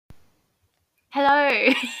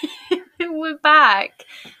Hello. We're back.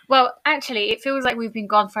 Well, actually, it feels like we've been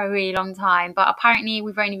gone for a really long time, but apparently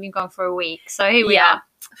we've only been gone for a week. So here we are.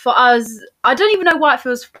 For us, I don't even know why it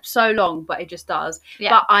feels so long, but it just does.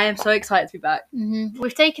 Yeah. But I am so excited to be back.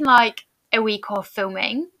 We've taken like a week off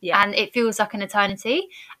filming, and it feels like an eternity,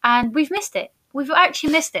 and we've missed it. We've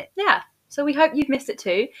actually missed it. Yeah. So we hope you've missed it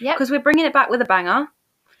too. Yep. Because we're bringing it back with a banger,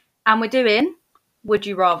 and we're doing Would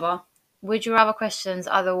You Rather. Would you rather questions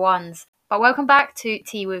are the ones. But welcome back to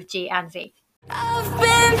Tea with G and V. I've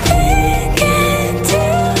been thinking too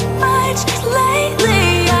much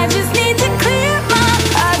lately. I just need to clear my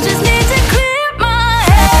head. I just need to clear my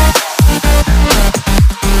head.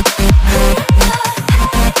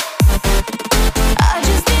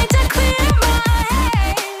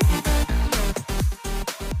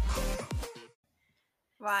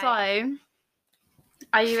 Right. So,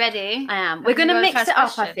 Are you ready? I am. We're going to mix it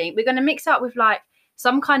up, I think. We're going to mix it up with like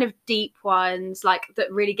some kind of deep ones, like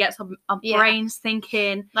that really gets our brains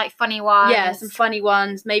thinking. Like funny ones. Yeah, some funny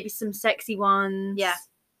ones, maybe some sexy ones. Yeah.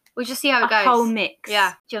 We'll just see how it A goes. whole mix.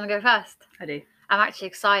 Yeah. Do you want to go first? I do. I'm actually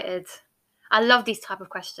excited. I love these type of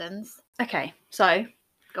questions. Okay, so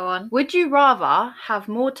Go on. would you rather have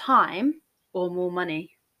more time or more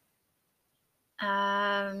money?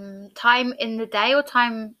 Time in the day or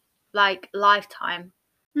time like lifetime?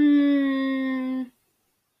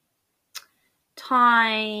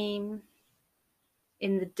 Time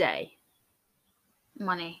in the day.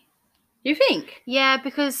 Money. You think? Yeah,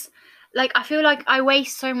 because like I feel like I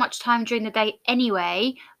waste so much time during the day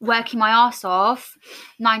anyway, working my ass off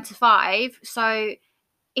 9 to 5. So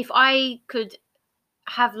if I could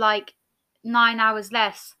have like 9 hours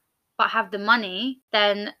less but have the money,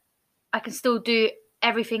 then I can still do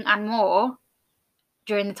everything and more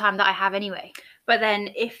during the time that I have anyway. But then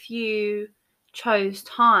if you chose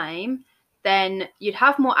time, then you'd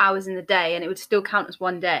have more hours in the day and it would still count as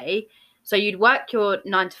one day. So you'd work your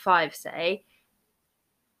 9 to 5, say,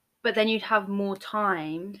 but then you'd have more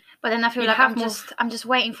time. But then I feel You'd like have I'm just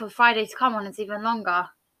waiting for Friday to come on. It's even longer.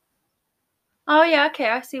 Oh yeah, okay,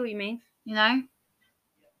 I see what you mean. You know,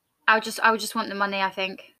 I would just want the money. I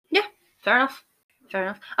think. Yeah, fair enough. Fair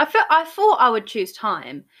enough. I thought I would choose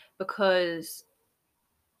time because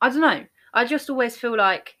I don't know. I just always feel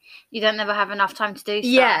like You don't never have enough time to do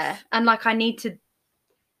stuff. yeah, and like I need to.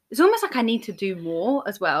 It's almost like I need to do more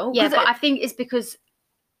as well. Yeah, but I think it's because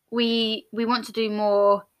we want to do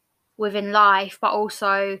more within life, but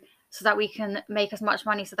also so that we can make as much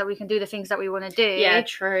money, so that we can do the things that we want to do. yeah,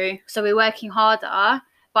 true. So we're working harder.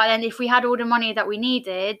 But then if we had all the money that we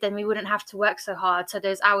needed, then we wouldn't have to work so hard. So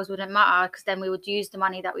those hours wouldn't matter because then we would use the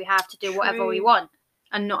money that we have to do whatever we True. want.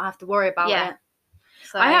 And not have to worry about it.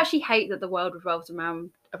 So I actually hate that the world revolves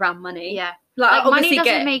around money. yeah. Like Money obviously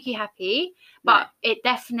doesn't make you happy, but it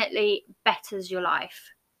definitely betters your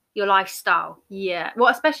life, your lifestyle. Yeah. Well,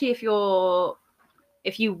 especially if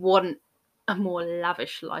you want a more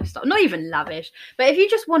lavish lifestyle. Not even lavish, but if you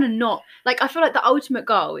just want to not like I feel like the ultimate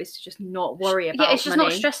goal is to just not worry about Yeah, it's just money.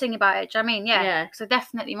 not stressing about it. Do you know what I mean? Yeah. Yeah. So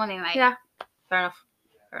definitely money, mate. Yeah. Fair enough.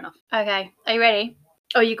 Fair enough. Okay. Are you ready?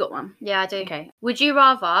 Oh, you got one. Yeah, I do. Okay. Would you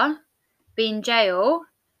rather be in jail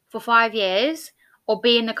for 5 years or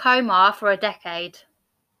be in a coma for a decade?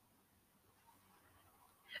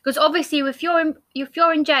 Because obviously, if you're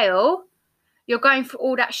in jail, you're going through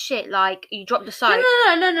all that shit. Like you drop the soap.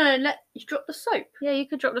 No. You drop the soap. Yeah, you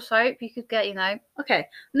could drop the soap. You could get, Okay.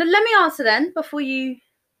 Now, let me answer then before you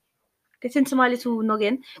get into my little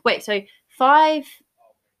noggin. Wait, so 5...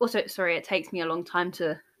 Also, sorry, it takes me a long time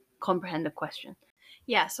to comprehend a question.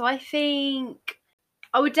 Yeah, so I think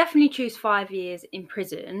I would definitely choose 5 years in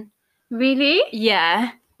prison. Really?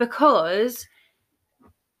 Yeah, because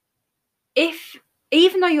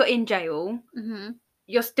even though you're in jail,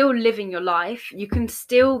 you're still living your life. You can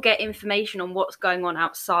still get information on what's going on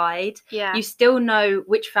outside. Yeah. You still know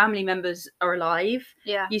which family members are alive.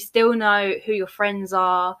 Yeah. You still know who your friends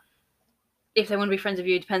are. If they want to be friends with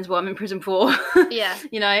you, it depends what I'm in prison for. Yeah.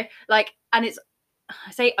 You know, like, and it's,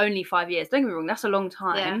 I say only 5 years. Don't get me wrong, that's a long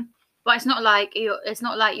time. Yeah. But it's not like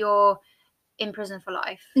you're in prison for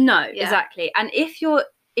life. No, Yeah. exactly. And if you're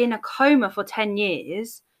in a coma for 10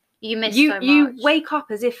 years, You miss you so much. you wake up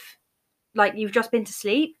as if like you've just been to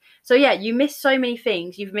sleep. So yeah, you miss so many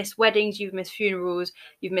things. You've missed weddings, you've missed funerals,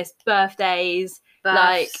 you've missed birthdays,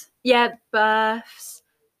 Births. births.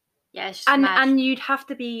 Yeah, it's just And mad. and you'd have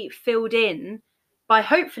to be filled in by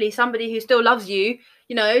hopefully somebody who still loves you,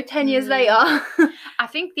 10 years later. I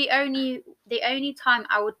think the only time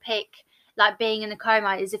I would pick like being in a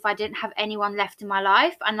coma is if I didn't have anyone left in my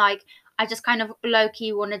life, and like I just kind of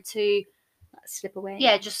low-key wanted to Slip away.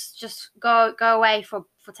 just go away for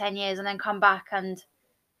for 10 years and then come back and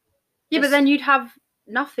Yeah, but just- then you'd have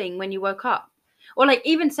nothing when you woke up. Or like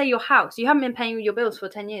even say your house, you haven't been paying your bills for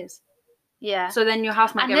 10 years. yeah. So then your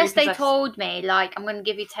house might get Unless they repossessed. told me like I'm going to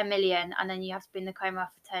give you 10 million and then you have to be in the coma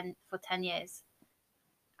for 10 years.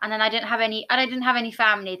 And then I didn't have any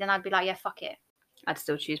family, then I'd be like, yeah, fuck it. I'd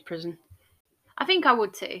still choose prison. I think I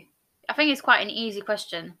would too. I think it's quite an easy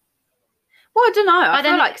question. Well, I don't know. I But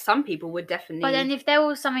feel then- like some people would definitely. But then if there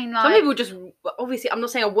was something like some people just obviously. I'm not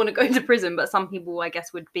saying I want to go to prison, but some people I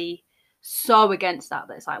guess would be so against that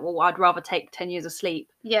it's like, well, I'd rather take 10 years of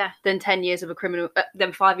sleep yeah, than 10 years of a criminal,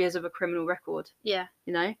 than 5 years of a criminal record. yeah.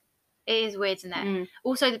 You know. It is weird, isn't it? Mm.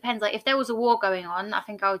 Also depends, like if there was a war going on, I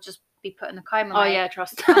think I would just be put in a coma. Oh mate. yeah,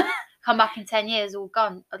 trust. Come back in 10 years, all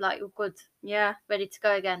gone, like all good, yeah. ready to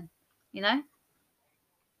go again. You know.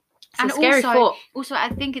 It's a scary thought. Also, I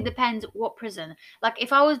think it depends what prison. Like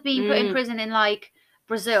if I was being put in prison in like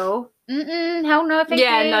Brazil, hell no, thank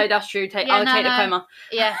Yeah, you. no, that's true. Yeah, I would no, take the no. coma.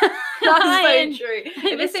 Yeah, That's Ryan, so true.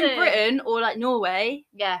 If it's in listen. Britain or like Norway,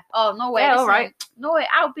 yeah. Oh, Norway. Yeah, listen, all right. Norway,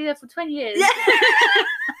 I'll be there for 20 years.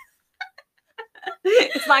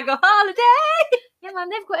 it's like a holiday. Yeah, man,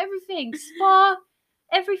 they've got everything. Spa,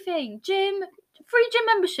 everything. Gym, free gym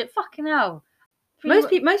membership. Fucking hell.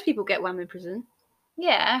 Most people get wham in prison.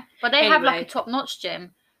 Yeah, but they have like Anyway. a top-notch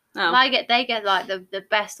gym. Oh. They get like the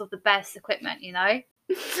best of the best equipment, you know?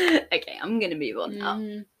 Okay, I'm gonna move on now.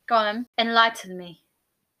 Go on, then. Enlighten me.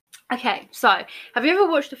 Okay, so have you ever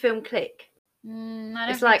watched the film Click? I don't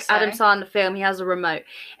It's think like so. Adam Sandler film. He has a remote.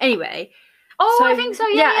 Anyway. Oh, I think so.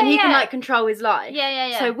 Yeah, and he can like control his life.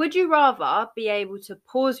 Yeah. So would you rather be able to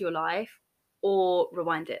pause your life or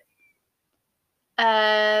rewind it?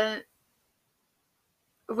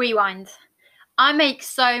 Rewind. I make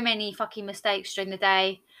so many fucking mistakes during the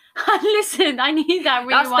day. Listen, I need that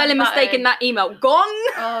rewind. That spelling mistake button. in that email gone.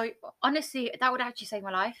 Oh, honestly, that would actually save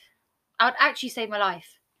my life. I would actually save my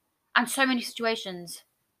life. And so many situations.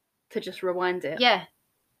 To just rewind it. Yeah.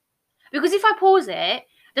 Because if I pause it,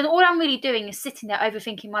 then all I'm really doing is sitting there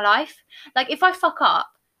overthinking my life. Like, if I fuck up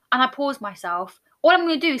and I pause myself, all I'm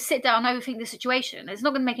going to do is sit there and overthink the situation. It's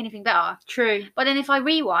not going to make anything better. True. But then if I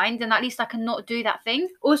rewind, then at least I can not do that thing.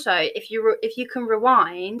 Also, if you can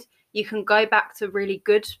rewind, you can go back to really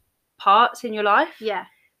good parts in your life. Yeah.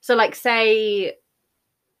 So, like, say,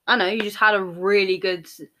 I don't know, you just had a really good.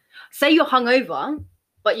 Say you're hungover,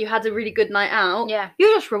 but you had a really good night out. Yeah.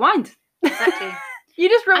 You just rewind. Exactly. You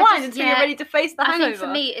just rewind just- until yeah, you're ready to face the I hangover. think for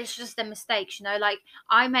me, it's just the mistakes, you know? Like,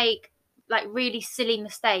 I make, like, really silly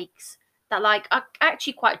mistakes that, like, are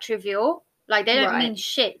actually quite trivial. Like, they don't Right. mean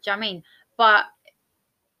shit, do you know what I mean? But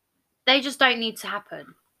they just don't need to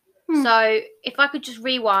happen. Hmm. So, if I could just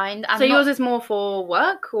rewind and So not- yours is more for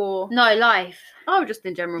work or No, life. oh, just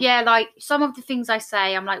in general. Yeah, like, some of the things I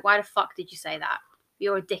say, I'm like, why the fuck did you say that?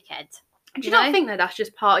 You're a dickhead. Do you you not know? think that that's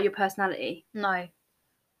just part of your personality? No.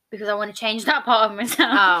 Because I want to change that part of myself.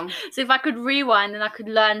 Oh, So if I could rewind, then I could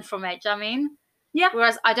learn from it. Do you know what I mean? Yeah.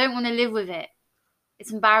 Whereas I don't want to live with it.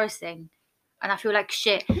 It's embarrassing. And I feel like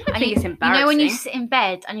shit. I And think it's You know when you embarrassing. sit in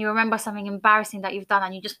bed and you remember something embarrassing that you've done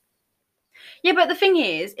and you just... yeah, but the thing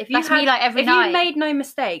is, if you That's me, like, every if night. you made no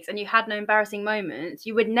mistakes and you had no embarrassing moments,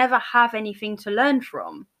 you would never have anything to learn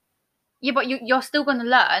from. Yeah, but you're still going to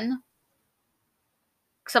learn.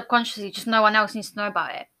 Subconsciously, just no one else needs to know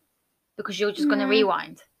about it. Because you're just going to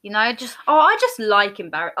rewind. You know? Just... Oh, I just like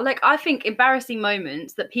I think embarrassing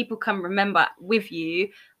moments that people can remember with you.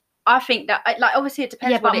 I think that like obviously it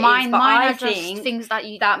depends Yeah, what but it mine is, but are I just think things that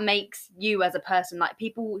you... that makes you as a person. Like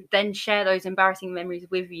people then share those embarrassing memories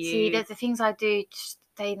with you. See, the things I do,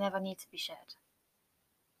 they never need to be shared.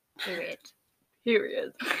 Period.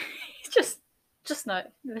 Period. Just no.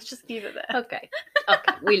 Let's just leave it there. Okay,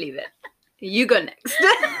 we leave it. You go next.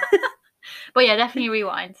 But yeah, definitely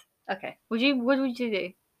rewind. Okay. What would you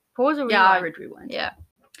do? Pause or rewind? Yeah, I would rewind. Yeah.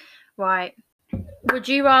 Right. Would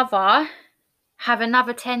you rather have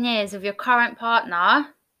another 10 years with your current partner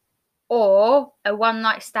or a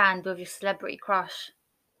one-night stand with your celebrity crush?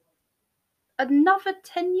 Another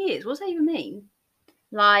 10 years. What does that even mean?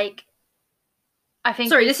 Like, I think...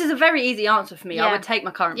 Sorry, this is a very easy answer for me. I Yeah. would take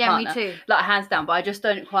my current Yeah, partner. me too. Like hands down, but I just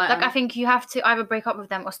don't quite. Like, I think you have to either break up with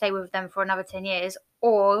them or stay with them for another 10 years,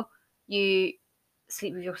 or you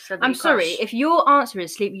sleep with your celebrity I'm crush. sorry. If your answer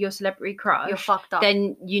is sleep with your celebrity crush, You're fucked up.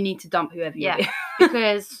 then you need to dump whoever Yeah. you.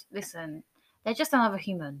 Because, listen, They're just another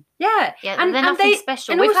human. Yeah. Yeah, And- they're and nothing they-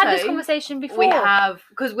 special. and We've had this also, conversation before. We have,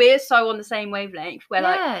 because we're so on the same wavelength. Where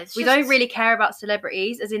like it's we just- don't really care about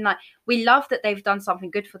celebrities, as in like we love that they've done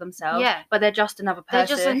something good for themselves. Yeah. But they're just another They're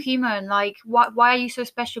person. just a human. Like, why are you so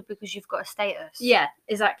special because you've got a status? Yeah,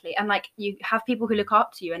 exactly. And like you have people who look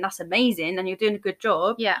up to you, and that's amazing, and you're doing a good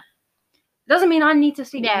job. Yeah. Doesn't mean I need to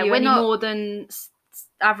sleep Yeah, with you we're any not- more than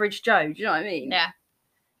average Joe. Do you know what I mean? Yeah.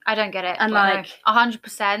 I don't get it. And, but no, like-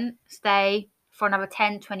 100% stay for another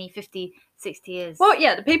 10, 20, 50, 60 years. Well,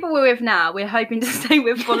 yeah, the people we're with now, we're hoping to stay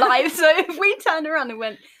with for life. So if we turned around and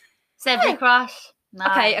went, Celebrity crush? No.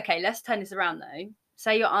 okay, let's turn this around though.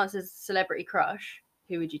 Say your answer's celebrity crush,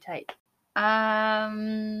 who would you take?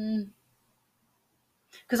 Um,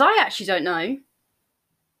 Because I actually don't know.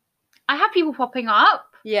 I have people popping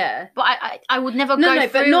up, Yeah. but I would never No, go no,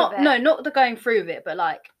 through but not with it. not the going through of it, but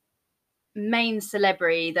like main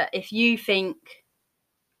celebrity that if you think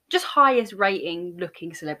just highest rating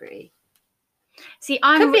looking celebrity. See,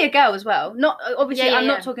 I'm Could be a girl as well. Not obviously. Yeah, I'm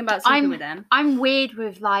yeah. not talking about sleeping I'm- with them. I'm weird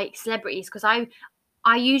with like celebrities because I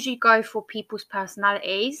usually go for people's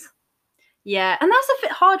personalities. Yeah, and that's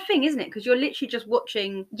a hard thing, isn't it? Because you're literally just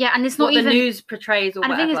watching Yeah, and it's what not the even. news portrays or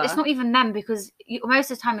And the whatever. thing is, it's not even them because most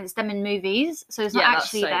of the time it's them in movies, so it's not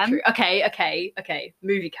actually that's so them. true. Okay.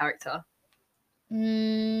 Movie character.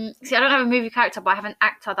 See, I don't have a movie character, but I have an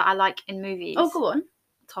actor that I like in movies. Oh, go on.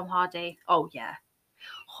 Tom Hardy. Oh yeah.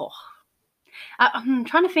 Oh. I'm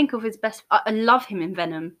trying to think of his best. I love him in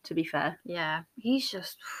Venom. To be fair, Yeah, he's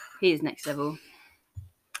just. he is next level.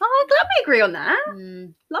 Oh, I'm glad we agree on that.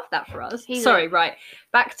 Mm, Love that for us. He's Sorry, right.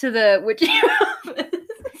 Back to the would you rather.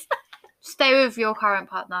 stay with your current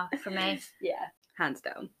partner for me. Yeah, hands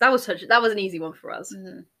down. That was an easy one for us.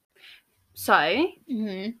 Mm-hmm. So,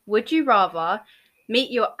 would you rather meet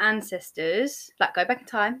your ancestors, like go back in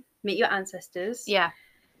time, meet your ancestors, Yeah.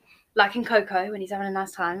 like in Coco when he's having a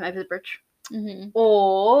nice time over the bridge, Mm-hmm.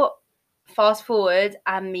 or fast forward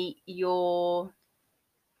and meet your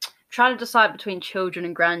trying to decide between children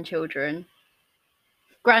and grandchildren.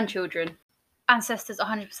 Ancestors,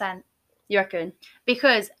 100%. You reckon?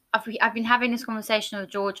 Because I've been having this conversation with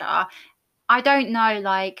Georgia. I don't know,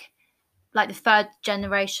 like the third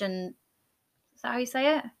generation. Is that how you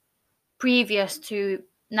say it? Previous to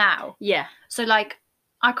now. Yeah, So like,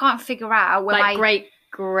 I can't figure out where like my great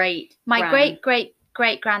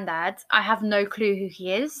great granddad. I have no clue who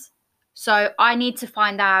he is. So I need to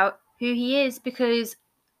find out who he is because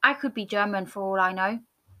I could be German for all I know,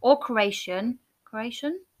 or Croatian.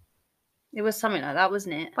 Croatian? It was something like that,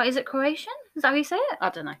 wasn't it? But is it Croatian? Is that how you say it? I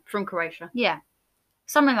don't know. From Croatia. Yeah,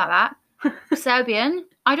 something like that. Serbian?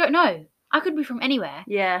 I don't know. I could be from anywhere,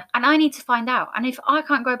 Yeah. and I need to find out. And if I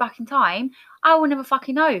can't go back in time, I will never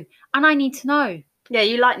fucking know. And I need to know. Yeah,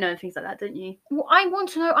 you like knowing things like that, don't you? Well, I want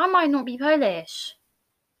to know. I might not be Polish.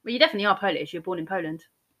 Well, you definitely are Polish. You're born in Poland.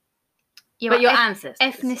 Yeah, but your ancestors.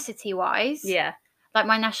 ethnicity-wise, Yeah. like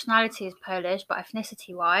my nationality is Polish, but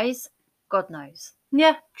ethnicity-wise, God knows.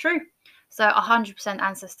 Yeah, true. So 100%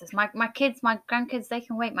 ancestors. My kids, my grandkids, they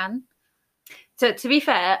can wait, man. So to be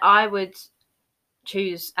fair, I would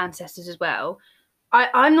choose ancestors as well.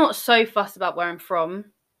 I'm not so fussed about where I'm from,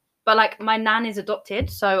 but like my nan is adopted,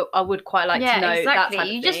 so I would quite like yeah, to know exactly. that type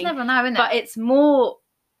of You just thing. never know, innit? But it's more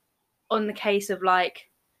on the case of like,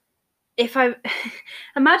 if I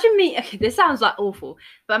imagine me. Okay, this sounds like awful,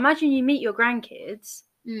 but imagine you meet your grandkids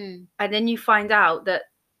Mm. and then you find out that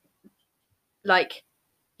like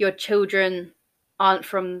your children aren't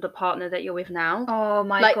from the partner that you're with now, Oh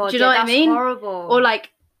my Like, God, do you know what I that's mean? horrible. or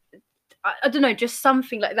like I don't know, just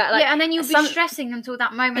something like that. Like yeah, and then you'll be some- stressing until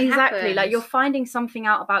that moment exactly, like happens. you're finding something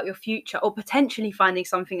out about your future, or potentially finding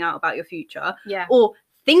something out about your future, yeah, or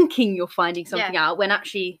thinking you're finding something out when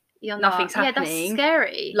actually you're nothing's not. happening. Yeah, that's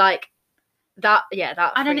scary. like that. Yeah,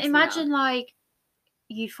 that. and then freaks me out. imagine like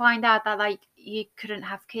you find out that like you couldn't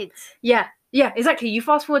have kids. Yeah, exactly. You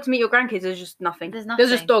fast forward to meet your grandkids. There's just nothing. There's There's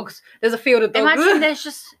just nothing. dogs. There's a field of dogs. Imagine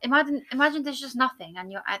there's just nothing,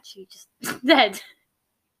 and you're actually just dead.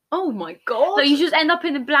 Oh my god. So you just end up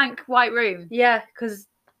in a blank white room. Yeah, because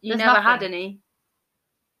you There's never had nothing. any.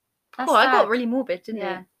 That's Oh, I got sad. really morbid, didn't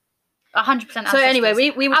Yeah. you? 100%. So anyway,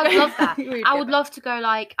 we would I would go- love that. we would I go would back. love to go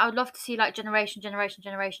like I would love to see like generation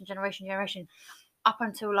up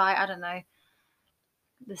until like I don't know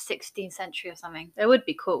the 16th century or something. It would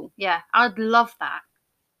be cool. Yeah, I'd love that.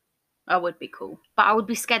 I would be cool. But I would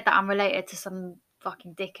be scared that I'm related to some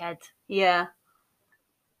fucking dickhead. Yeah,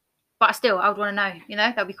 But still, I would want to know. You know,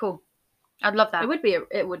 that'd be cool. I'd love that.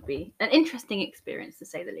 it would be an interesting experience to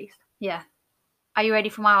say the least. Yeah. Are you ready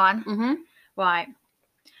for my one? Mm-hmm. Right.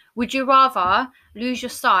 Would you rather lose your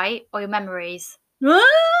sight or your memories?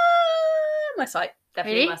 My sight.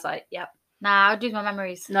 Definitely Really? my sight. Yeah. Nah, I'll lose my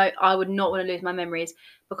memories. No, I would not want to lose my memories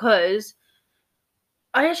because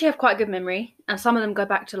I actually have quite a good memory, and some of them go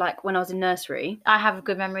back to like when I was in nursery. I have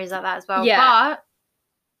good memories like that as well. Yeah. But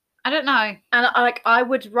I don't know. And I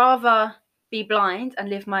would rather be blind and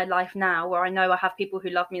live my life now where I know I have people who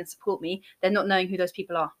love me and support me than not knowing who those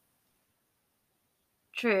people are.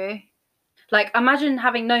 True. Like, imagine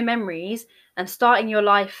having no memories and starting your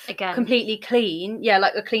life Again. completely clean. Yeah,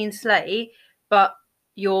 like a clean slate, but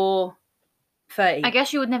you're 30. I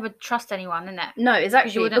guess you would never trust anyone, innit? No,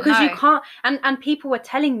 exactly. wouldn't Because you know. can't, and people were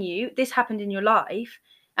telling you this happened in your life,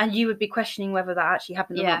 and you would be questioning whether that actually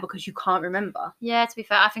happened or Yeah. not because you can't remember. Yeah, to be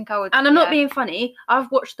fair, I think I would. And I'm not yeah. being funny.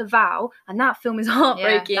 I've watched The Vow, and that film is Yeah,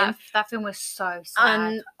 heartbreaking. that film was so sad.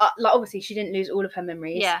 And like, obviously, she didn't lose all of her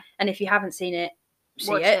memories. Yeah. And if you haven't seen it,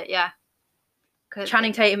 see Watch it. it, yeah. 'Cause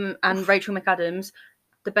Channing Tatum and Rachel McAdams,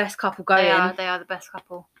 the best couple going. They are the best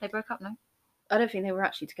couple. They broke up, no? I don't think they were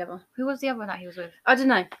actually together. Who was the other one that he was with? I don't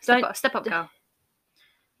know. Step up girl.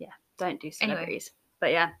 Don't do Anyway. celebrities.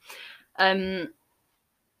 But yeah.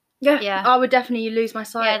 Yeah, Yeah. I would definitely lose my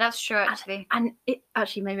sight. Yeah, that's true actually. And it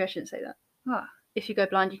actually, maybe I shouldn't say that. What? If you go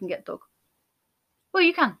blind, you can get a dog. Well,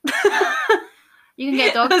 you can. You can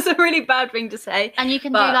get a dog. That's a really bad thing to say. And you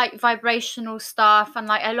can But- do like vibrational stuff, and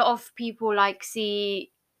like a lot of people like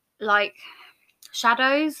see like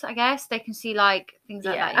shadows, I guess. They can see like things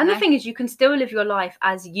like that. And you the thing is, you can still live your life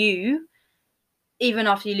as you, even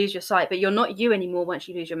after you lose your sight, but you're not you anymore once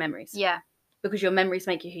you lose your memories. Yeah. Because your memories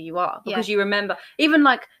make you who you are. Yeah. Because you remember, even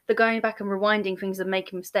like the going back and rewinding things and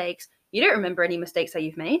making mistakes, you don't remember any mistakes that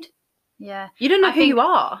you've made. Yeah. You don't know I who think- you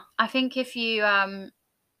are. I think if you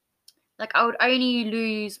like I would only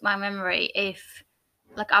lose my memory if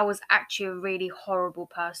like I was actually a really horrible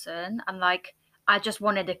person and like I just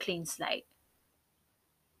wanted a clean slate.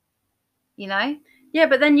 You know? Yeah,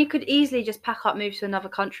 but then you could easily just pack up, move to another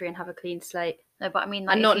country and have a clean slate. No, but I mean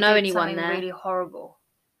like And if not you know did anyone something there. really horrible.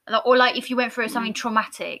 Or like if you went through something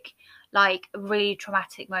traumatic, like a really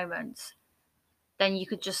traumatic moment, then you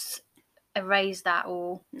could just erase that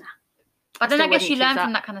all. Nah. But then still I guess you wouldn't learn choose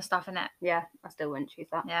from that. that kind of stuff, innit? Yeah, I still wouldn't choose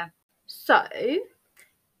that. Yeah. So,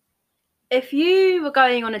 if you were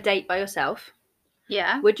going on a date by yourself,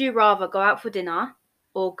 Yeah. would you rather go out for dinner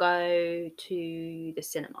or go to the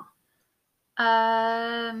cinema?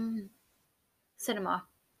 Cinema.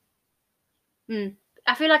 Mm.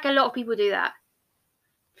 I feel like a lot of people do that.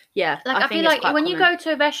 Yeah, Like I think feel it's like quite when you common. go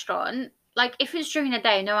to a restaurant, like if it's during the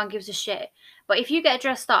day, no one gives a shit. But if you get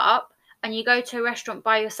dressed up and you go to a restaurant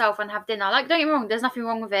by yourself and have dinner, like don't get me wrong, there's nothing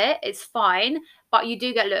wrong with it. It's fine, but you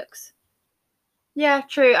do get looks. Yeah,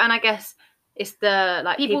 true. And I guess it's the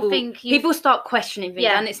like People think you- people start questioning things,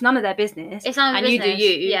 Yeah. and it's none of their business. It's none of and their you do business.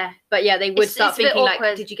 you. Yeah. But yeah, they would start It's a bit thinking like,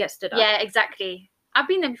 awkward. did you get stood up? Yeah, exactly. I've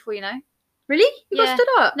been there before, you know. Really? You Yeah. got stood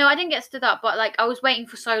up? No, I didn't get stood up, but like I was waiting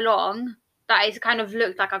for so long that it kind of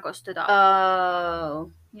looked like I got stood up.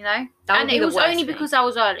 Oh. You know, That would and be it the was worst only for me. because I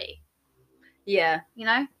was early. Yeah. You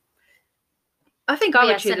know, I think But I would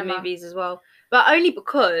yeah, choose cinema. the movies as well. But only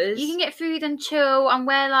because you can get food and chill and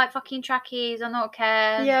wear like fucking trackies and not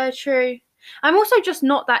care. Yeah, true. I'm also just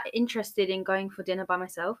not that interested in going for dinner by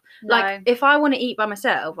myself. No. Like, if I want to eat by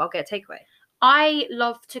myself, I'll get a takeaway. I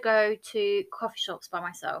love to go to coffee shops by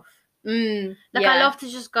myself. Like yeah. I love to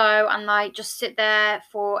just go and like just sit there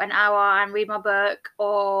for an hour and read my book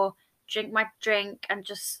or drink my drink and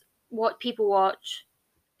just what people watch.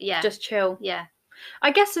 Yeah. just chill. yeah. I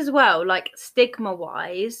guess as well, like stigma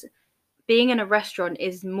wise, being in a restaurant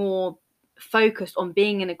is more focused on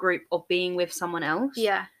being in a group or being with someone else.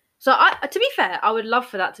 Yeah. So to be fair, I would love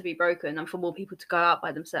for that to be broken and for more people to go out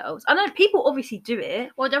by themselves. I know people obviously do it.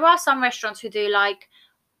 Well, there are some restaurants who do like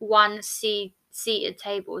one seated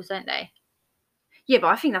tables, don't they? Yeah, but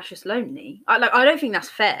I think that's just lonely. I don't think that's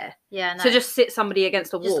fair. Yeah, no. To just sit somebody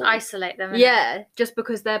against a just wall. isolate them. innit? Yeah, just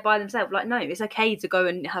because they're by themselves. Like, no, it's okay to go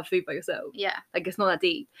and have food by yourself. Yeah. Like, it's not that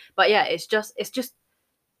deep. But yeah, it's just.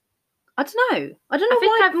 I don't know. I don't I know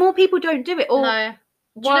think why more people don't do it. Or No.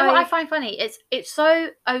 Do you know what why- I find funny? It's so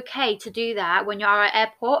okay to do that when you're at an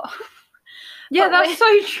airport. Yeah, but that's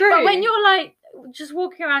so true. But when you're like just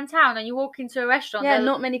walking around town and you walk into a restaurant, yeah, they're-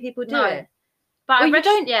 not many people do No. it. But Well, at you rest-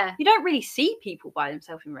 don't- Yeah. You don't really see people by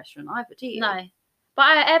themselves in restaurant either, do you? No.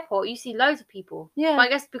 But at an airport, you see loads of people. Yeah. But I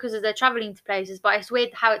guess because they're traveling to places. But it's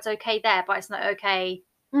weird how it's okay there, but it's not okay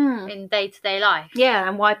Mm. in day-to-day life. Yeah,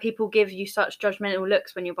 and why people give you such judgmental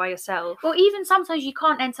looks when you're by yourself. Well, even sometimes you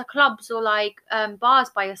can't enter clubs or like bars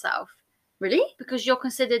by yourself Really? because you're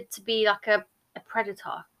considered to be like a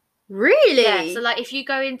predator. Really? Yeah. So like if you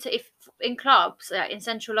go into in clubs in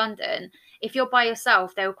central London, if you're by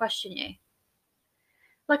yourself, they will question you.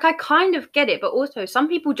 like I kind of get it, but also some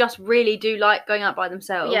people just really do like going out by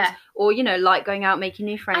themselves. Yeah. Or, you know, like going out making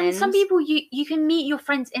new friends. And some people you can meet your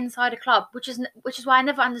friends inside a club, which is why I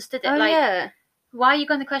never understood it. Oh, like, yeah. why are you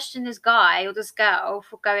going to question this guy or this girl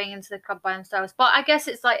for going into the club by themselves? But I guess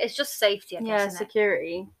it's like it's just safety. I guess, Yeah, isn't it?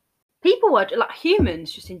 security. People are like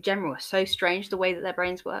humans, just in general, are so strange the way that their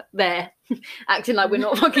brains work. They're acting like we're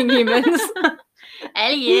not fucking humans.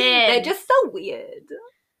 Alien. They're just so weird.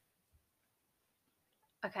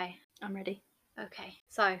 Okay. I'm ready. Okay.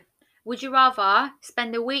 So, would you rather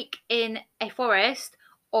spend a week in a forest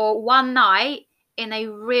or one night in a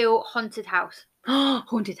real haunted house?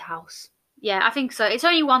 Haunted house. Yeah, I think so. It's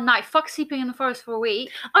only one night. Fuck sleeping in the forest for a week.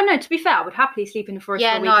 Oh no, to be fair, I would happily sleep in the forest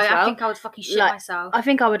Yeah, for a week no, as well. I think I would fucking shit Like, myself. I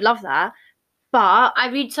think I would love that. But I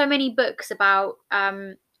read so many books about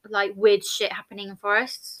like weird shit happening in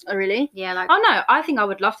forests. oh, really? Yeah, like Oh no, I think I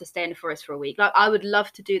would love to stay in the forest for a week. Like I would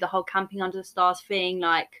love to do the whole camping under the stars thing,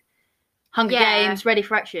 like Hunger Yeah. Games, Ready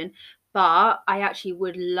for Action. But I actually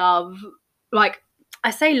would love, like, I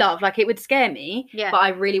say love, like it would scare me. Yeah. But I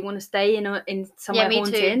really want to stay in somewhere yeah, me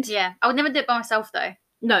haunted. too. Yeah, I would never do it by myself though.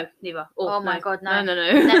 No, neither. Oh my no. God, no. No.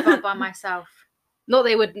 Never by myself. Not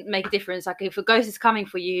they wouldn't make a difference. Like if a ghost is coming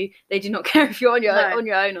for you, they do not care if you're on your No.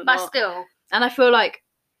 own or But not. still, And I feel like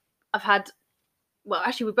I've had, well,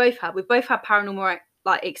 actually we've both had paranormal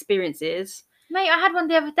like experiences. mate, I had one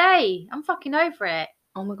the other day. I'm fucking over it.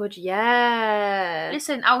 Oh my God, yeah.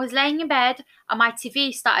 Listen, I was laying in bed and my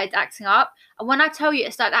TV started acting up. And when I tell you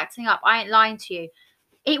it started acting up, I ain't lying to you.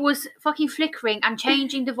 It was fucking flickering and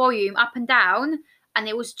changing the volume up and down. And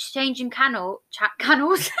it was changing channels.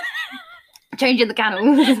 Changing the channel.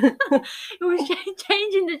 It was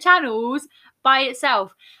changing the channels by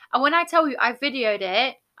itself. And when I tell you I videoed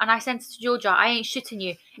it and I sent it to Georgia, I ain't shitting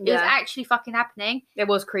you. It was actually fucking happening. It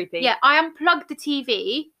was creepy. Yeah, I unplugged the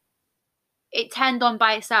TV. It turned on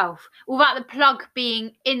by itself without the plug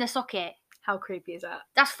being in the socket. How creepy is that?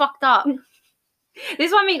 That's fucked up. This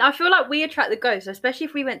is what I mean. I feel like we attract the ghosts, especially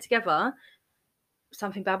if we went together.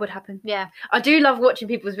 Something bad would happen. Yeah. I do love watching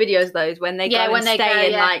people's videos though, when they go when and they stay go,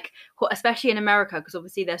 in yeah. like, especially in America, because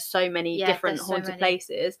obviously there's so many Yeah, different there's so haunted many.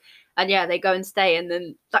 places, and yeah, they go and stay, and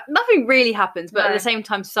then like nothing really happens, but at No. the same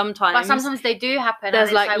time, But sometimes sometimes they do happen. and there's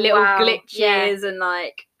it's like little wow. glitches, Yeah. and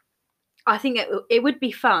like, I think it would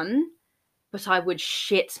be fun, but I would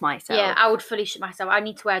shit myself. Yeah, I would fully shit myself. I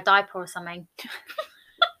need to wear a diaper or something.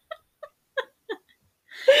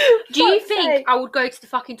 Do you Fuck's think sake. I would go to the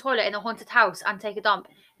fucking toilet in a haunted house and take a dump?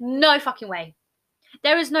 No fucking way.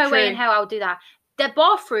 There is no way in True. hell I would do that. Their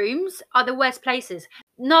bathrooms are the worst places.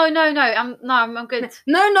 No. I'm good.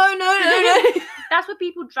 No. That's where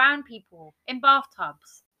people drown people in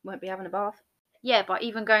bathtubs. Won't be having a bath. Yeah, but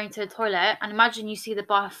even going to the toilet and imagine you see the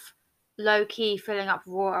bath low key filling up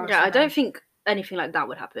with water. Or Yeah, I something. don't think anything like that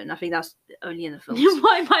would happen. I think that's only in the films.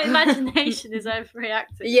 my imagination is overreacting.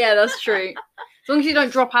 Yeah, that's true. As long as you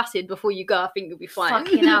don't drop acid before you go, I think you'll be fine.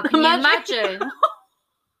 Fucking hell, can you imagine?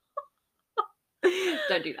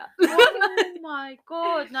 Don't do that. Oh my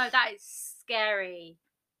God, no, that is scary.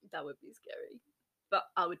 That would be scary. But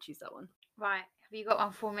I would choose that one. Right, have you got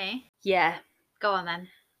one for me? Yeah. Go on then.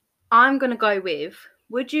 I'm going to go with,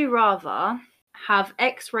 would you rather have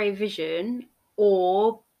X-ray vision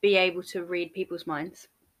or be able to read people's minds?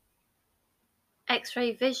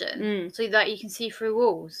 X-ray vision, Mm. so that you can see through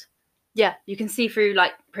walls. Yeah, you can see through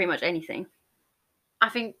like pretty much anything. I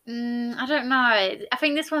think, I don't know. I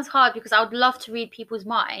think this one's hard because I would love to read people's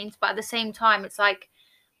minds, but at the same time, it's like,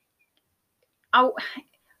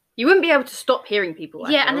 You wouldn't be able to stop hearing people.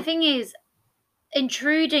 I yeah, and feel. the thing is,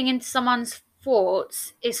 intruding into someone's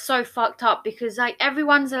thoughts is so fucked up because like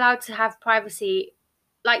everyone's allowed to have privacy.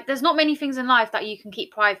 Like there's not many things in life that you can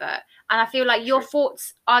keep private, and I feel like your True.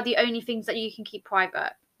 thoughts are the only things that you can keep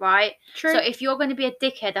private, right? True. So if you're going to be a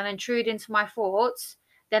dickhead and intrude into my thoughts,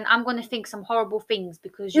 then I'm going to think some horrible things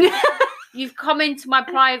because you've come into my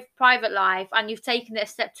private life and you've taken it a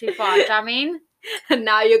step too far. Do you know what I mean? And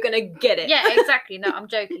now you're going to get it. Yeah, exactly. No, I'm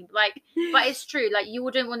joking. Like, but it's true. Like, you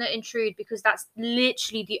wouldn't want to intrude because that's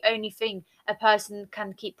literally the only thing a person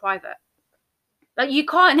can keep private. Like, you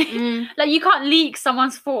can't, Mm, like, you can't leak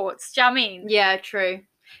someone's thoughts. Do you know what I mean? yeah, true.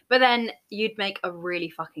 But then you'd make a really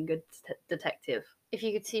fucking good detective. If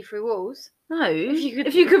you could see through walls. No, you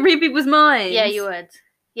if you could read people's minds. Yeah, you would.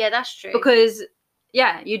 Yeah, that's true. Because,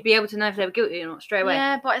 yeah, you'd be able to know if they were guilty or not straight away.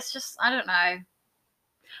 Yeah, but it's just, I don't know.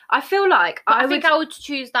 I feel like But I think I would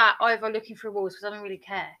choose that over looking through walls because I don't really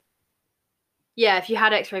care. yeah, if you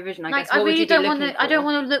had X-ray vision, I Like, guess. I What would really you be don't want looking to. I don't for?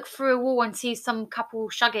 want to look through a wall and see some couple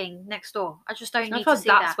shugging next door. I just don't I need thought to see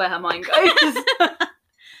that's that. where her mind goes.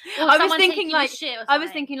 Or I was someone thinking taking your like shit or I was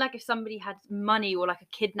something. thinking like if somebody had money or like a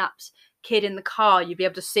kidnapped kid in the car, you'd be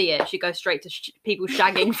able to see it. She'd go straight to people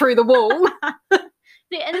shagging through the wall.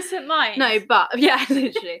 The innocent mind. No, but yeah,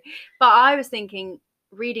 literally. But I was thinking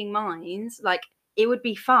reading minds, like it would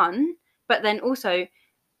be fun, but then also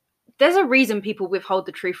there's a reason people withhold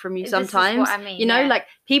the truth from you This is what sometimes. I mean, you know, yeah. like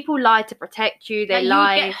people lie to protect you. They Like, you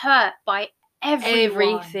lie would get hurt by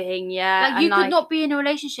everyone. everything. Yeah, Like and you could not be in a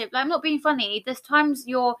relationship. Like I'm not being funny. There's times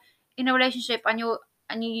you're in a relationship and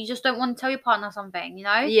you just don't want to tell your partner something. You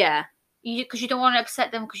know. Yeah. Because you don't want to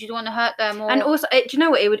upset them, because you don't want to hurt them, or And also, do you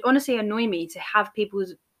know what? It would honestly annoy me to have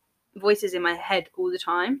people's voices in my head all the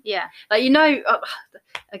time. yeah. Like, you know,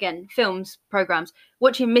 again, films, programs,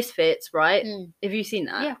 watching Misfits, right? Mm. Have you seen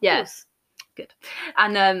that? Yeah, of course. Good.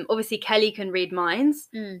 And obviously Kelly can read minds,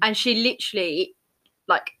 Mm. and she literally,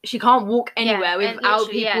 like, she can't walk anywhere and without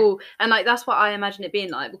literally, yeah. people. And like that's what I imagine it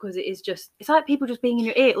being like, because it is just, it's like people just being in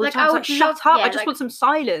your ear all the Like, time. I It's would like, shut love- up! yeah, I just like, want some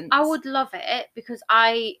silence. I would love it because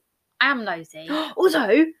I am nosy.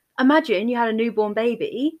 Also, imagine you had a newborn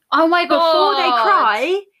baby. Oh my god! Before they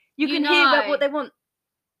cry, you You can hear know. what they want.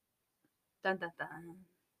 Dun, dun, dun.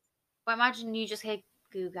 But imagine you just hear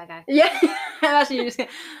goo gaga. Yeah, imagine you just go,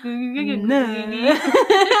 no.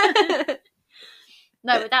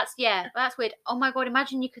 No, but that's weird. Oh my god!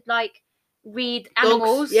 Imagine you could like read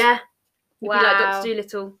animals. Dogs, yeah. You'd be like Wow. Dr.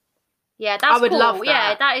 Dolittle. Yeah, that's would cool. love Yeah,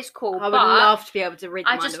 that. that is cool. I would but love to be able to read the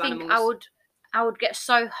I mind just of think animals. I would get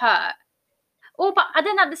so hurt. Or but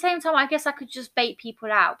then at the same time, I guess I could just bait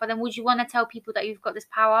people out. But then, would you want to tell people that you've got this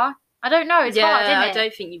power? I don't know. It's hard, isn't it? I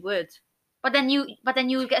don't think you would. But then you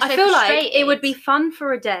would get so I feel like frustrated. it would be fun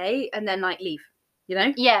for a day and then like leave, you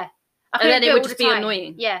know? Yeah. I And then couldn't do it would all just the be time.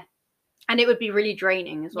 annoying. Yeah. And it would be really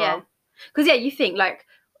draining as Yeah. well. Because yeah, you think like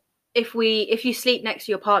if you sleep next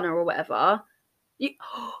to your partner or whatever,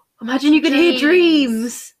 imagine you could hear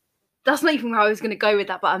dreams. That's not even where I was going to go with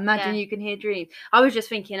that, but imagine you can hear dreams. I was just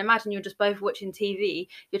thinking, imagine you're just both watching TV.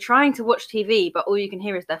 You're trying to watch TV, but all you can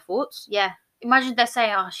hear is their thoughts. Yeah. Imagine they're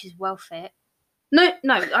saying, "Oh, she's well fit." No,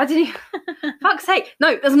 I didn't even... Fuck's sake.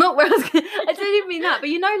 No, that's not where I was going. I didn't even mean that. But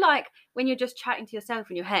you know, like, when you're just chatting to yourself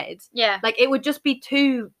in your head, Yeah. like, it would just be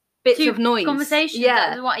two bits Two of noise. conversations.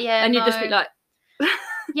 Yeah. And you'd just be no. like...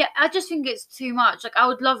 Yeah, I just think it's too much. Like, I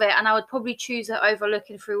would love it, and I would probably choose it over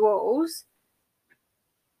looking through walls.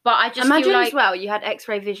 But I just Imagine feel like... as well, you had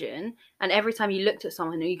X-ray vision, and every time you looked at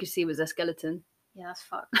someone, all you could see was their skeleton. Yeah, that's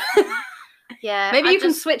fucked. Yeah. Maybe I you can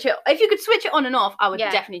just- switch it. If you could switch it on and off, I would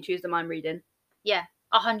Yeah. definitely choose the mind reading. Yeah,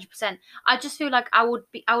 100%. I just feel like I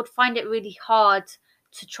would find it really hard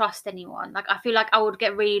to trust anyone. Like, I feel like I would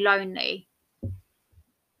get really lonely.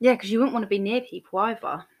 Yeah, because you wouldn't want to be near people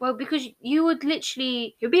either. Well, because you would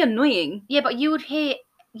literally... It would be annoying. Yeah, but you would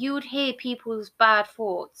hear people's bad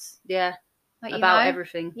thoughts. Yeah, Like, about you know?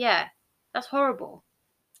 everything. Yeah, that's horrible.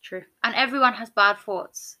 True. And everyone has bad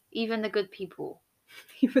thoughts, even the good people.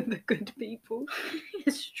 Even the good people.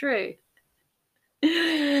 It's true.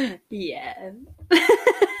 Yeah.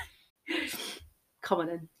 Come on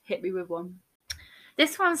then, hit me with one.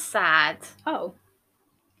 This one's sad. Oh.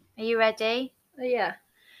 Are you ready? Yeah.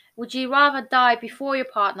 Would you rather die before your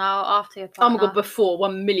partner or after your Oh partner? my god, before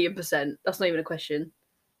 1,000,000%. That's not even a question.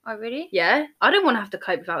 Oh, really? Yeah, I don't want to have to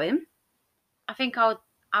cope without him. I think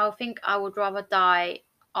I would rather die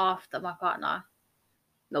after my partner.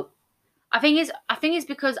 Nope. I think it's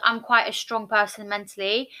because I'm quite a strong person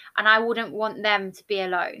mentally, and I wouldn't want them to be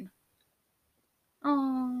alone.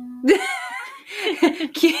 Oh.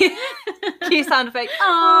 Cue sound effect.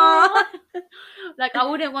 Aww. Like, I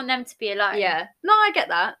wouldn't want them to be alone. Yeah. No, I get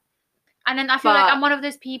that. And then I feel like But- I'm one of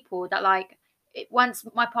those people that, like, once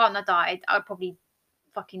my partner died, I would probably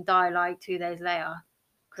fucking die like 2 days later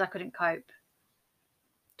because I couldn't cope.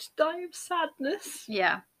 Just die of sadness.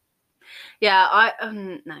 Yeah. Yeah,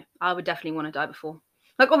 no, I would definitely want to die before.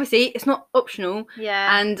 Like, obviously, it's not optional,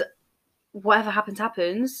 Yeah. and whatever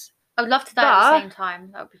happens. I would love to die at the but- same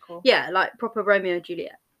time. That would be cool. Yeah, like proper Romeo and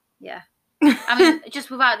Juliet. Yeah. I mean, just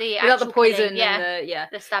without the Without the actual poison killing, and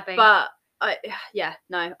the stabbing. But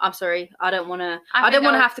no, I'm sorry. I don't want to. I I don't think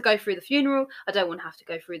want I to would- have to go through the funeral. I don't want to have to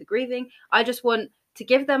go through the grieving. I just want to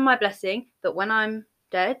give them my blessing that when I'm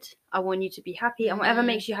dead, I want you to be happy, and whatever Mhm.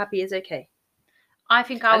 makes you happy is okay. I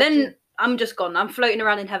think I And would. then I'm just gone. I'm floating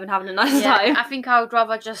around in heaven having a nice Yeah, time. I think I would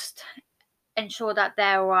rather just ensure that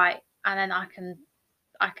they're all right, and then I can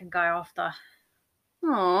go after.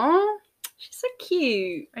 Aww, she's so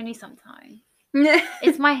cute. Only sometimes. The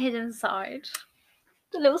It's my hidden side.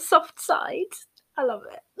 little soft side. I love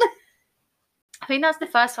it. I think that's the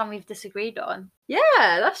first one we've disagreed on. Yeah,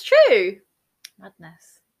 that's true.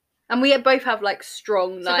 Madness. And we both have like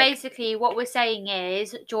strong, So like basically, what we're saying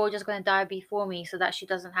is Georgia's going to die before me, so that she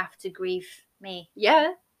doesn't have to grieve me.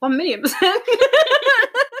 yeah, 1,000,000%.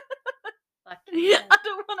 Fucking hell. I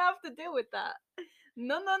don't want to have to deal with that.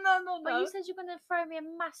 No. But you said you're going to throw me a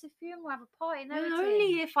massive funeral, have a party, and everything.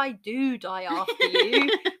 Only if I do die after you.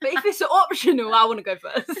 But if it's optional, I want to go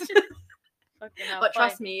first. Fucking hell, But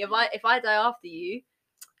trust fine. me, if I die after you,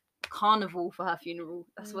 carnival for her funeral.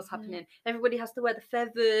 That's what's Mhm. happening. Everybody has to wear the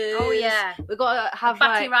feathers. Oh yeah, We gotta have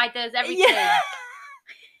batty like, riders, everything. Yeah.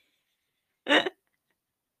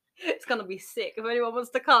 It's gonna be sick if anyone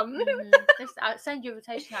wants to come. I'll send you an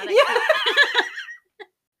invitation out Yeah. next week.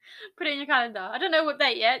 Put it in your calendar. I don't know what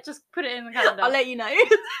date yet. Just put it in the calendar. I'll let you know.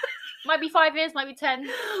 Might be 5 years, might be 10.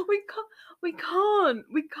 We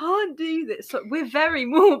can't do this. So we're very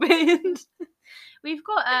morbid. We've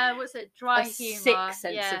got what's it? Dry A humor. sick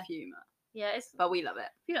sense yeah. of humour. Yeah, it's, if But we love it.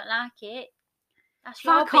 you don't like it, that's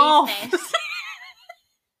Fuck your off. business.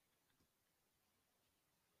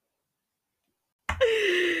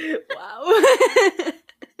 Wow.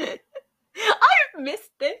 I've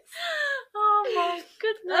missed this. Oh my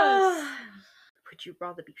goodness. Would you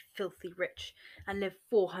rather be filthy rich and live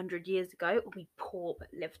 400 years ago, or be poor but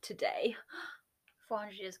live today?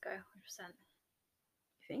 400 years ago, 100%. You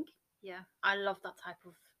think? Yeah, I love that type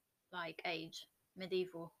of like age,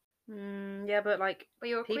 medieval. Yeah, but like But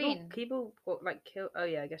you're a queen. people got like kill. Oh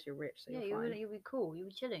yeah, I guess you're rich, so Yeah, you're fine. you'll be cool. You'll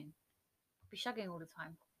be chilling. Be shagging all the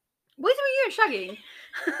time. What do you shagging?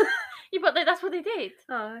 Yeah, but that's what they did.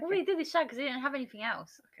 Oh, All they did is shag because they didn't have anything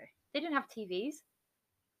else. Okay. They didn't have TVs.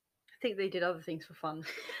 I think they did other things for fun.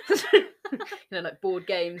 Like board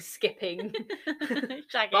games, skipping,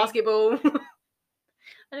 Shagging. basketball.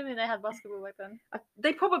 I don't think they had basketball back then.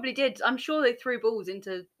 They probably did. I'm sure they threw balls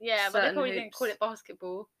into. Yeah, but they certain probably didn't call hoops. it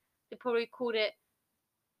basketball. They probably called it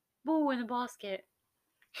ball in a basket.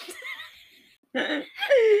 For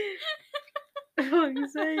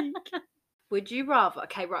fuck's sake. Would you rather?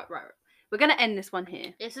 Okay, right. We're gonna end this one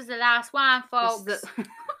here. This is the last one, folks. This is the-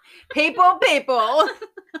 people.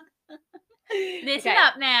 Listen Okay.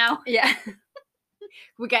 up now. Yeah.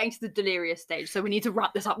 We're getting to the delirious stage, so we need to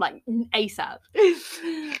wrap this up like ASAP.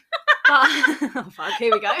 Oh, fuck,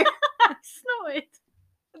 here we go. I snorted.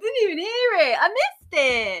 I didn't even hear it. I missed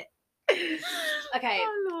it. Okay.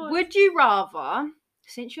 Oh, Lord. Would you rather,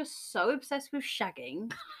 since you're so obsessed with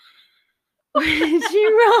shagging, would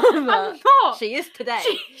you rather? I'm not. She is today.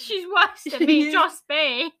 She's worse than She me, is. trust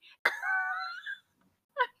me.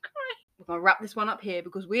 We're gonna wrap this one up here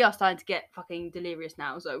because we are starting to get fucking delirious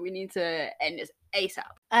now, so we need to end this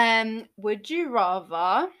ASAP. Would you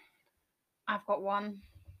rather? I've got one.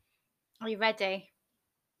 Are you ready?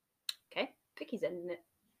 Okay, Vicky's ending it.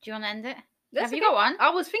 Do you want to end it? That's Have you okay. got one? I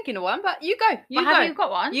was thinking of one, but you go. You But go. have you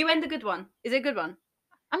got one? You end a good one. Is it a good one?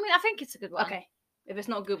 I mean, I think it's a good one. Okay. If it's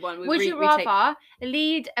not a good one, we Would you retake. rather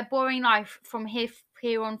lead a boring life from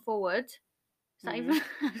here on forward? Is that Mm. even?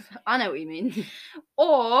 I know what you mean.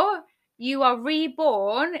 Or you are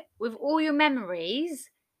reborn with all your memories,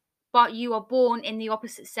 but you are born in the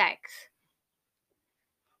opposite sex?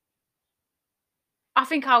 I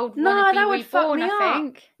think I would No, want to that be would fuck reborn. me I up.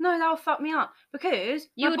 think. No, that would fuck me up because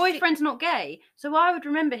You my would fi- boyfriend's not gay, so I would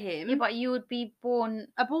remember him Yeah, but you would be born.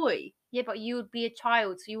 a boy. Yeah, but you would be a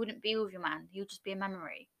child, so you wouldn't be with your man. You would just be a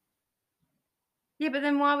memory. Yeah, but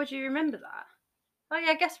then why would you remember that? Oh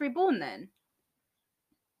yeah, I guess reborn then.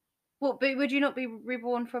 What? But would you not be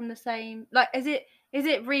reborn from the same? Like, is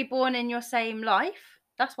it reborn in your same life?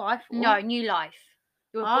 That's what I thought. No, new life.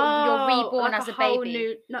 You're Oh, reborn like as a whole baby.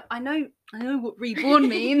 new- No, I know what reborn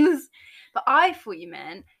means, but I thought you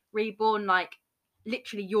meant reborn like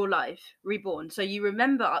literally your life reborn. So you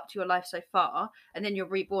remember up to your life so far, and then you're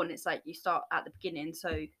reborn. It's like you start at the beginning. So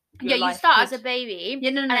your Yeah, you life start as could- a baby, Yeah,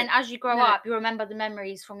 no, and then as you grow no. up, you remember the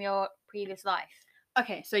memories from your previous life.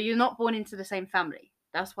 Okay, so you're not born into the same family.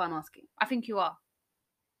 That's why I'm asking. I think you are.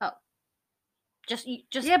 Oh. Just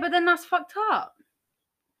Yeah, but then that's fucked up.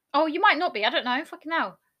 Oh, you might not be. I don't know. Fucking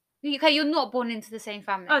hell. Okay, you're not born into the same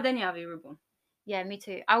family. Oh, then you have your reborn. Yeah, me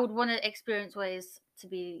too. I would want to experience what it is to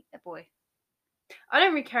be a boy. I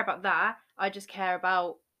don't really care about that. I just care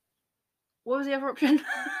about what was the other option?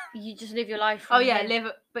 You just live your life. Oh from yeah, here. live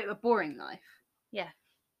a bit of a boring life.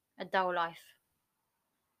 A dull life.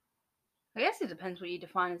 I guess it depends what you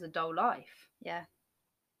define as a dull life. Yeah.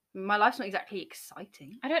 My life's not exactly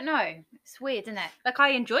exciting. I don't know. It's weird, isn't it? Like I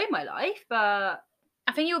enjoy my life, but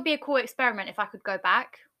I think it would be a cool experiment if I could go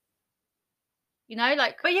back. You know,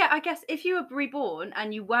 like yeah, I guess if you were reborn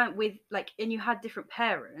and you weren't with like and you had different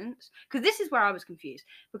parents, because this is where I was confused.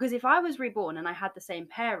 Because if I was reborn and I had the same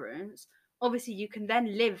parents, obviously you can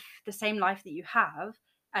then live the same life that you have,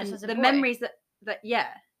 and as a the boy. memories that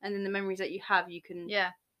and then the memories that you have, you can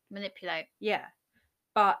manipulate. yeah.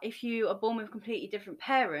 But if you are born with completely different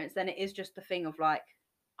parents, then it is just the thing of like,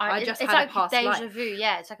 I just it's had a like past deja life. vu.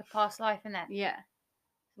 Yeah, it's like a past life, isn't it? Yeah.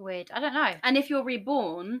 Weird. I don't know. And if you're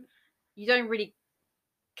reborn, you don't really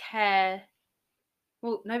care.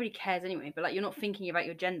 Well, nobody cares anyway, but like you're not thinking about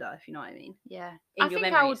your gender, if you know what I mean. Yeah, In I your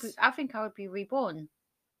think memories. I think I would be reborn.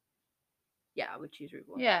 Yeah, I would choose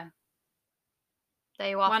reborn. Yeah. There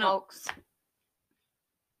you are, Why not? folks.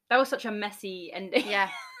 That was such a messy ending. Yeah,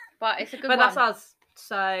 but it's a good but one. that's us.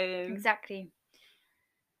 So Exactly.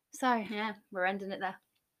 So yeah, we're ending it there.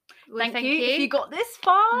 well, Thank you if you got this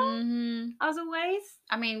far. Mhm. As always,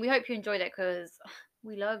 I mean, we hope you enjoyed it because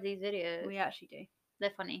we love these videos. we actually do. They're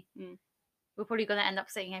funny. Mm. We're probably gonna end up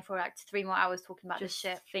sitting here for like 3 more hours talking about Just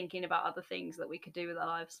this shit. thinking about other things that we could do with our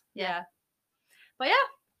lives. Yeah. But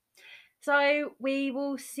yeah. So we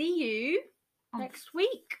will see you On next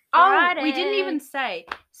week. Friday. Oh, we didn't even say.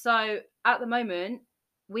 So at the moment,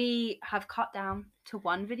 we have cut down to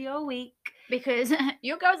 1 video a week. Because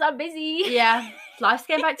you girls are busy. Yeah, life's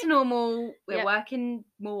getting back to normal. We're Yep. working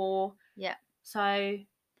more. Yeah. So,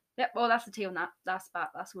 yep. Well, that's the tea on that. That's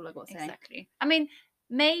all I got to say. Exactly. I mean,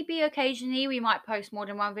 maybe occasionally we might post more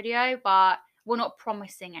than 1 video, but we're not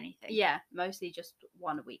promising anything. Yeah, mostly just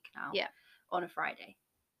 1 a week now. Yeah. On a Friday.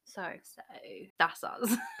 So that's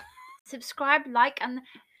us. subscribe, like, and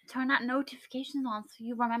turn that notifications on so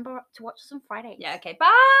you remember to watch us on Fridays. Yeah. Okay.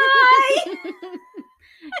 Bye.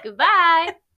 Goodbye.